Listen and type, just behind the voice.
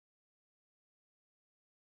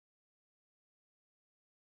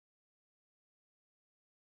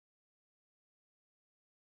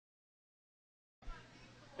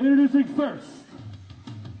Introducing first,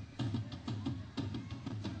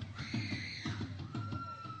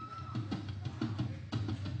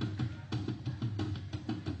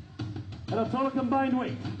 at a total combined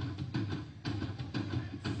weight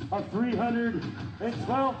of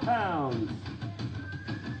 312 pounds,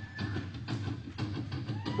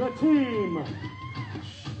 the team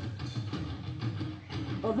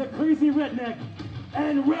of the Crazy Redneck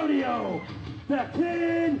and Rodeo The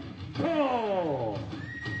Kid Cole.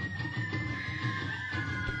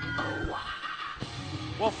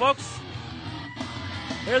 Well, folks,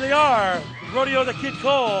 here they are, Rodeo The Kid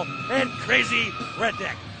Cole and Crazy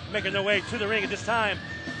Redneck, making their way to the ring at this time.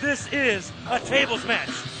 This is a tables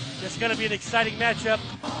match. It's going to be an exciting matchup.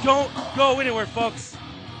 Don't go anywhere, folks,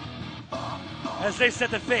 as they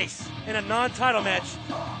set the face in a non-title match,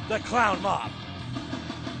 the Clown Mob.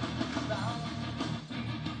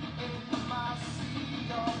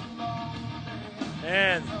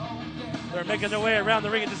 And they're making their way around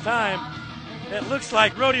the ring at this time. It looks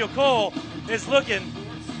like Rodeo Cole is looking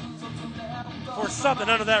for something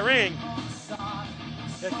under that ring.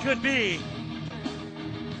 It could be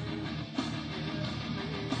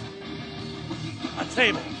a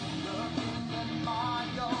table.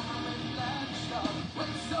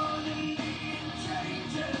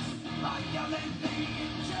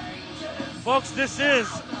 Folks, this is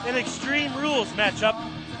an Extreme Rules matchup.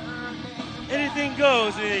 Anything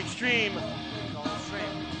goes in an extreme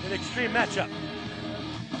matchup.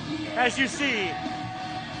 As you see,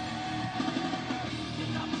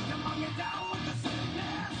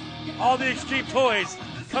 all the Extreme toys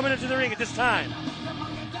coming into the ring at this time.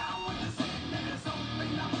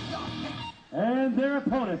 And their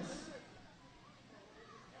opponents,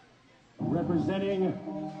 representing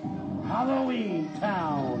Halloween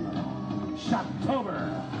Town,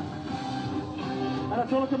 Shocktober, at a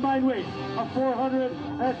total combined weight of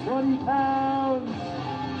 420 pounds.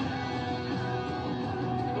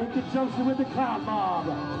 In conjunction with the Clown Mob,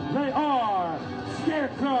 they are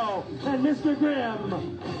Scarecrow and Mr.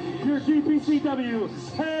 Grimm, your GPCW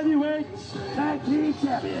Heavyweight Tag Team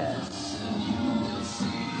Champions.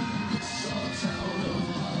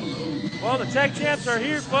 Well, the tag champs are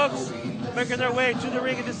here, folks, making their way to the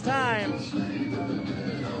ring at this time.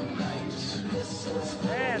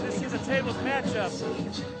 And this is a tables matchup.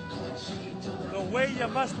 The way you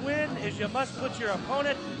must win is you must put your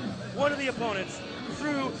opponent, one of the opponents,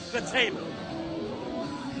 through the table.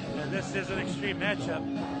 And this is an extreme matchup.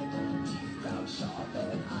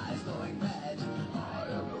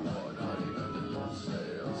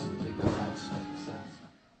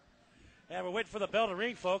 And we're waiting for the bell to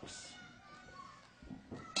ring, folks.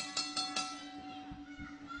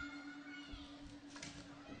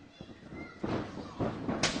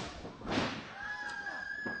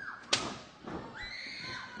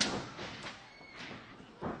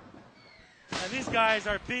 These guys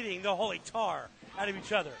are beating the holy tar out of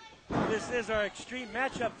each other. This is our extreme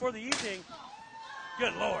matchup for the evening.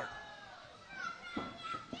 Good Lord.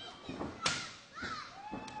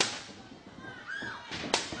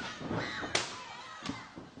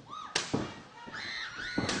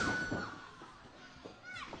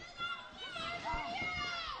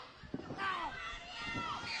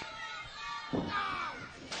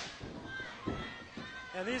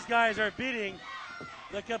 And these guys are beating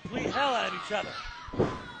the complete hell out of each other.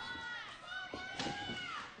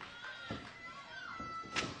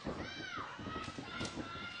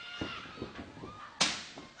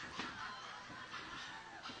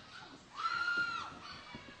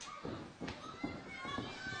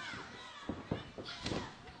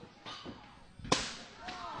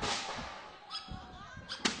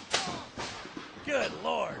 Good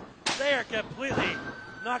Lord. They are completely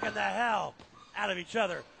knocking the hell out of each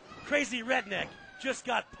other. Crazy Redneck just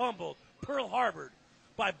got pummeled, Pearl Harbored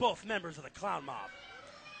by both members of the Clown Mob.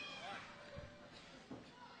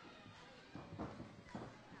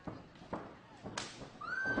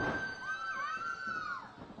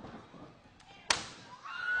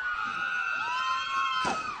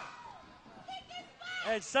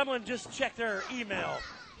 And someone just checked their email.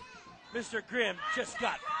 Mr. Grimm just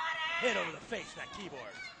got hit over the face with that keyboard.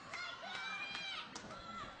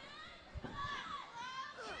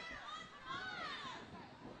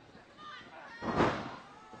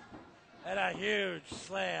 And a huge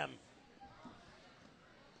slam.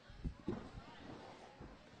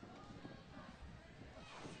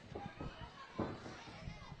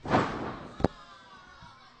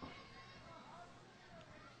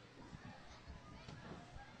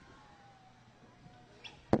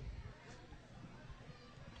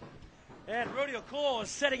 And Rodeo Cole is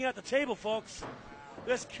setting out the table, folks.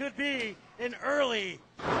 This could be an early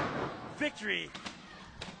victory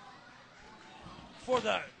for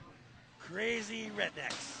the Crazy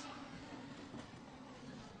Rednecks.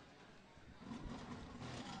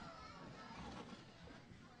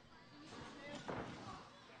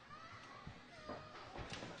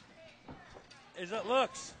 As it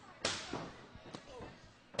looks.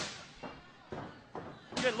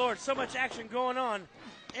 Good Lord, so much action going on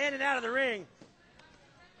in and out of the ring.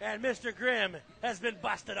 And Mr. Grimm has been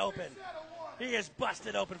busted open. He is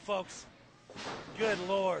busted open, folks. Good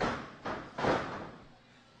Lord.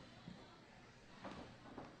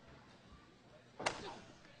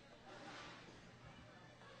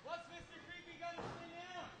 What's Mr. Creepy gonna say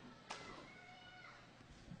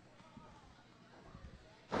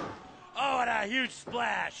now? Oh, and a huge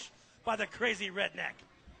splash by the Crazy Redneck.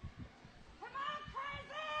 Come on,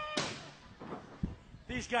 Crazy!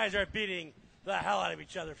 These guys are beating the hell out of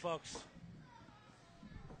each other, folks.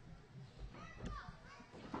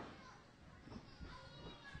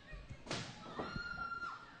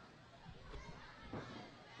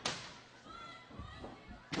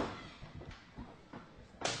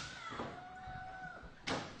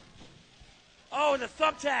 Oh, and the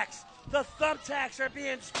thumbtacks. The thumbtacks are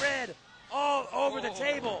being spread all over the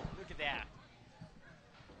table. Look at that.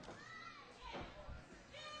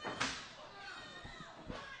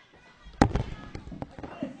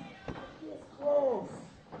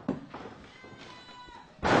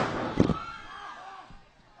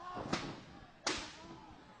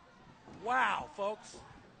 Wow, folks.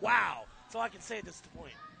 Wow. That's all I can say at this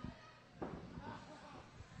point.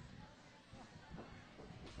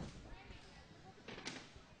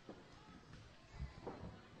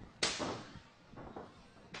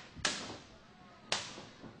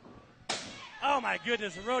 Oh my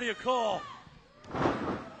goodness, Rodeo Cole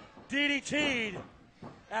DDT'd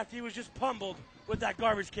after he was just pummeled with that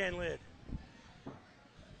garbage can lid.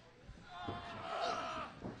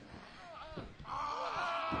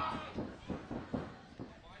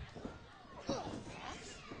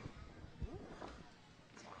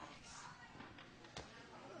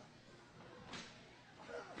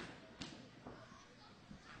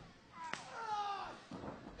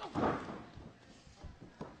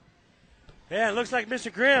 Yeah, it looks like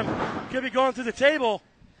Mr. Grimm could be going through the table.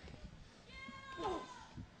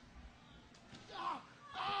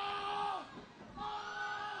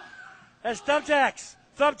 That's thumbtacks.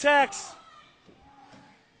 Thumbtacks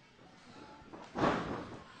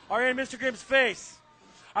are in Mr. Grimm's face.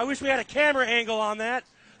 I wish we had a camera angle on that.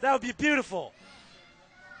 That would be beautiful.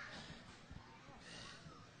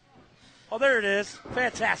 Oh, there it is.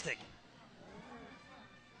 Fantastic.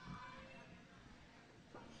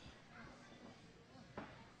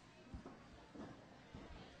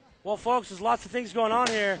 Well, folks, there's lots of things going on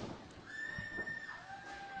here.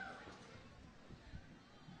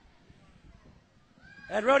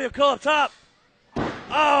 And Rodeo Cole up top.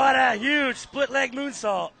 Oh, and a huge split leg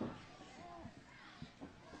moonsault.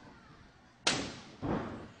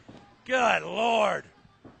 Good Lord.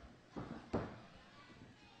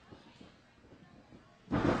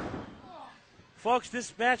 Folks,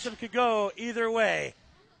 this matchup could go either way.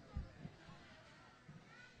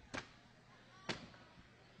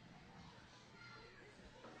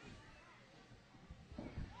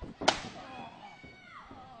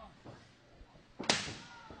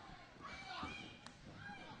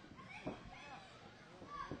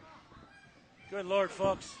 Good Lord,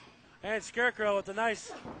 folks. And Scarecrow with a nice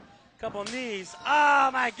couple knees. Oh,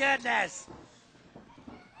 my goodness.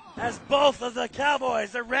 As both of the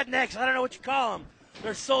Cowboys, they're rednecks, I don't know what you call them.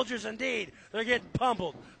 They're soldiers indeed. They're getting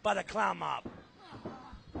pummeled by the clown mob.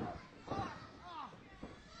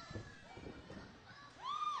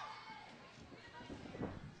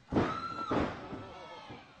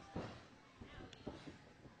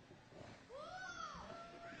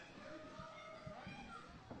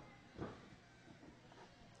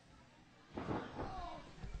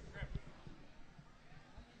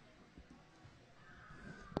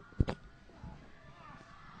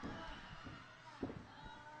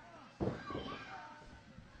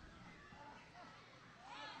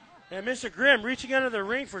 And Mr. Grimm reaching under the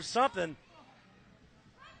ring for something.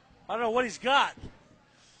 I don't know what he's got.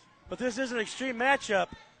 But this is an extreme matchup.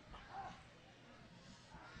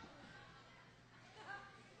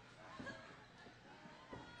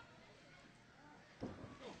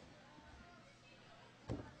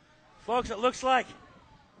 Folks, it looks like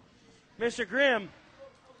Mr. Grimm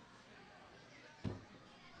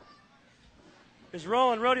is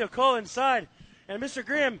rolling Rodeo Cole inside. And Mr.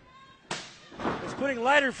 Grimm is putting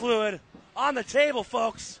lighter fluid on the table,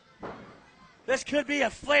 folks. This could be a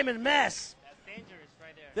flaming mess. That's dangerous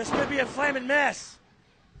right there. This could be a flaming mess.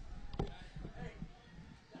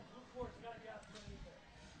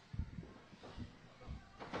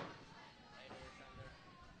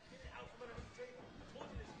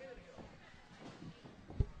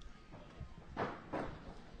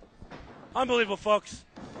 Unbelievable, folks.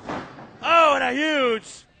 Oh, and a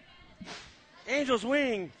huge Angel's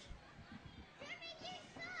wing.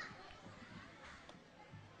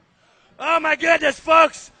 Oh, my goodness,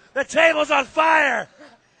 folks. The table's on fire.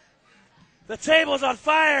 The table's on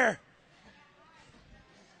fire.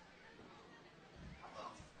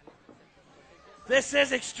 This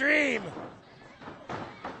is extreme.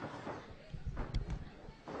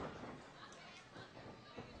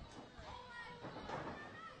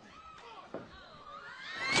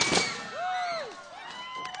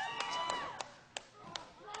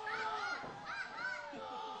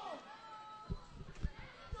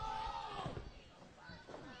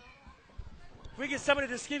 If we get somebody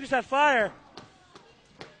to extinguish that fire.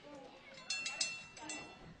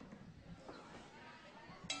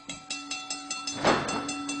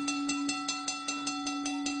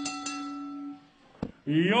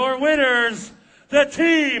 Your winners, the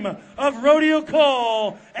team of Rodeo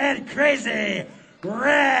Cole and Crazy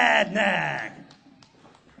Redneck.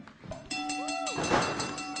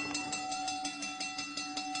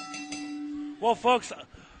 Well, folks,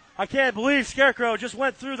 I can't believe Scarecrow just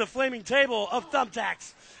went through the flaming table of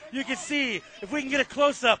thumbtacks. You can see, if we can get a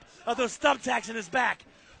close-up of those thumbtacks in his back,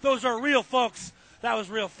 those are real, folks. That was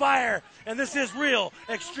real fire, and this is real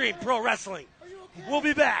Extreme Pro Wrestling. We'll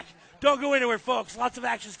be back. Don't go anywhere, folks. Lots of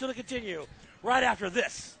action still to continue right after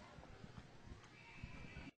this.